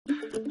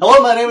Hello,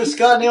 my name is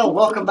Scott Neal.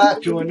 Welcome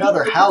back to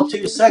another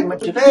how-to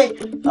segment. Today,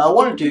 I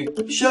wanted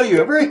to show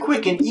you a very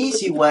quick and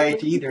easy way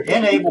to either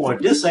enable or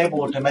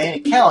disable a domain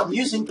account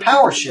using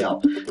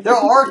Powershell. There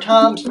are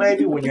times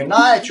maybe when you're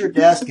not at your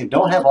desk and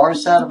don't have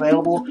RSAT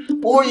available,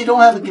 or you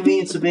don't have the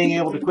convenience of being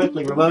able to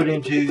quickly remote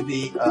into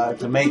the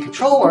domain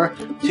controller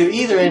to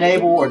either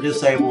enable or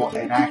disable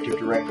an Active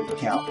Directory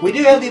account. We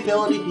do have the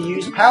ability to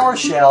use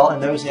Powershell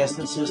in those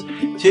instances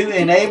to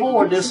enable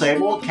or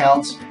disable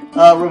accounts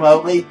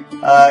remotely.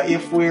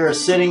 If we're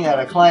sitting at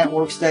a client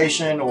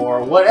workstation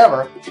or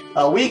whatever,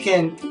 we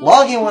can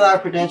log in with our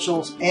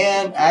credentials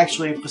and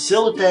actually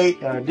facilitate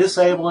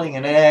disabling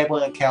and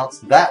enabling accounts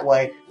that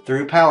way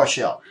through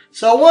PowerShell.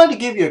 So I wanted to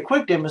give you a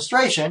quick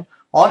demonstration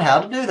on how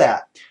to do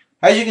that.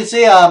 As you can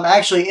see, I'm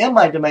actually in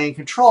my domain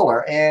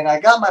controller and I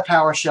got my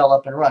PowerShell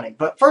up and running.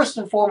 But first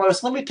and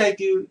foremost, let me take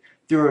you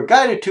through a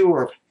guided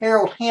tour of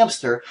Harold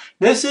Hamster.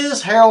 This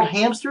is Harold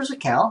Hamster's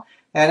account.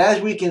 And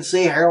as we can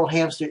see, Harold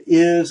Hamster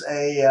is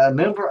a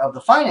member of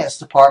the finance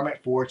department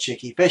for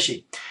Chicky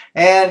Fishy.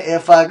 And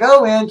if I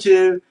go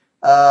into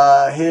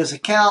his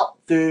account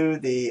through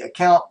the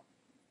account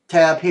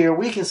tab here,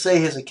 we can say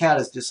his account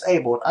is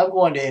disabled. I'm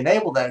going to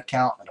enable that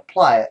account and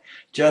apply it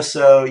just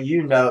so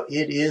you know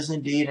it is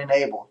indeed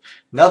enabled.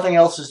 Nothing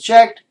else is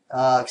checked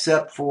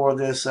except for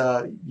this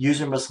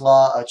user must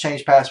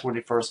change password when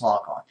they first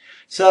log on.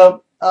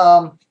 So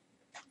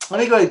let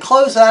me go ahead and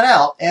close that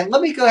out, and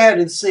let me go ahead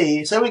and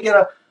see. Say we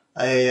get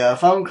a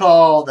phone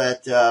call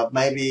that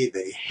maybe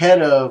the head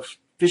of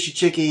Fishy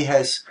Chicky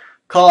has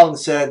called and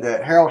said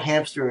that Harold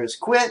Hamster has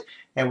quit,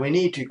 and we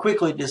need to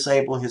quickly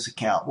disable his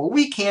account. Well,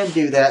 we can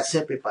do that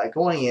simply by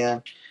going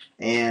in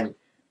and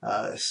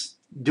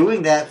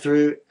doing that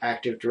through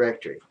Active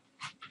Directory.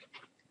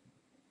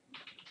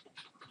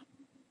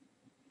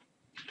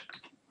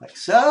 Like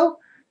so.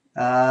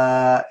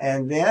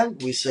 And then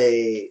we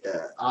say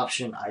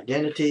option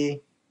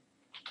identity.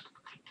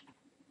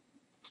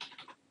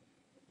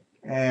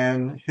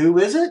 And who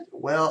is it?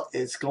 Well,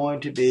 it's going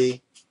to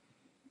be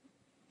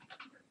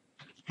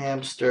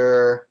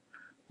Hamster.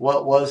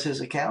 What was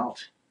his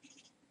account?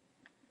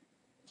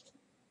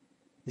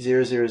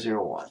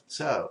 0001.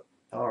 So,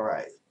 all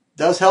right.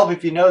 Does help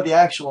if you know the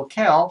actual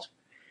account.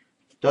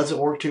 Doesn't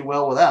work too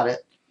well without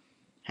it.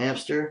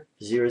 Hamster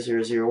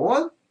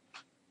 0001.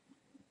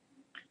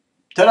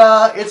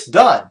 Ta-da! It's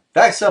done.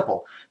 That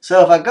simple.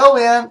 So if I go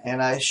in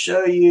and I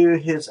show you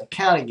his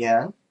account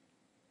again,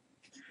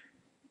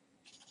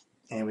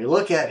 and we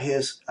look at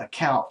his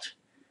account,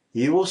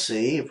 you will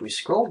see, if we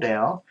scroll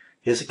down,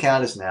 his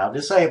account is now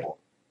disabled.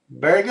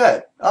 Very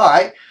good. All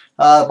right.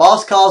 The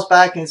boss calls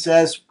back and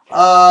says,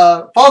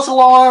 false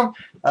alarm,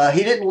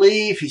 he didn't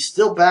leave, he's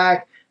still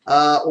back,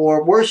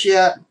 or worse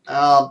yet,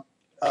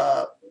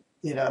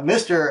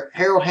 Mr.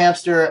 Harold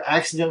Hamster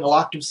accidentally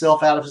locked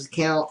himself out of his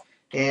account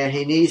and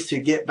he needs to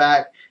get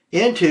back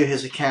into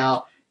his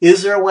account.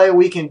 Is there a way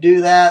we can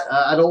do that?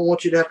 I don't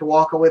want you to have to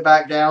walk all the way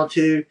back down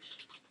to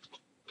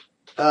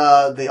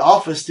the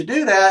office to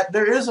do that.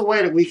 There is a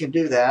way that we can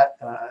do that.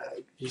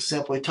 You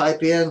simply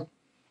type in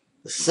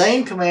the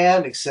same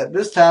command, except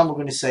this time we're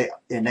going to say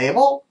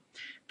enable,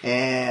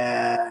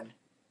 and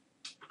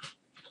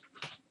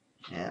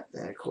then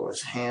of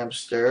course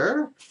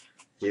Hamster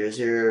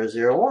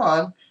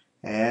 0001,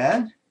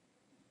 and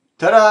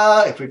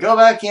ta-da! If we go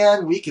back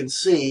in, we can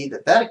see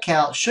that that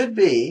account should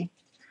be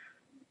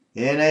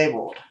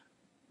enabled.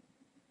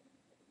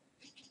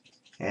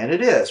 And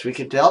it is. We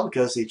can tell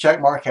because the check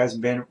mark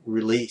hasn't been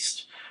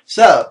released.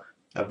 So,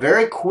 a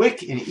very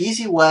quick and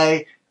easy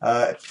way,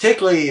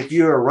 particularly if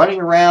you're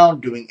running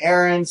around doing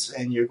errands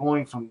and you're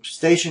going from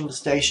station to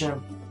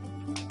station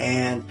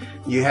and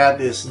you have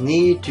this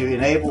need to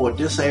enable or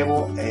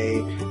disable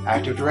a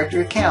Active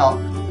Directory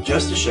account,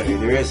 just to show you,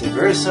 there is a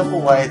very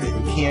simple way that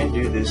you can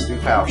do this through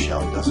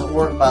PowerShell. It doesn't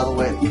work, by the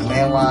way, the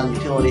command line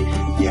utility.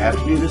 You have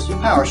to do this through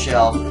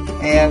PowerShell,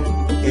 and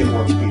it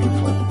works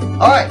beautifully.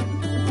 All right.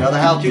 Another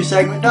how-to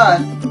segment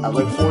done. I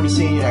look forward to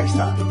seeing you next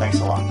time. Thanks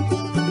a lot.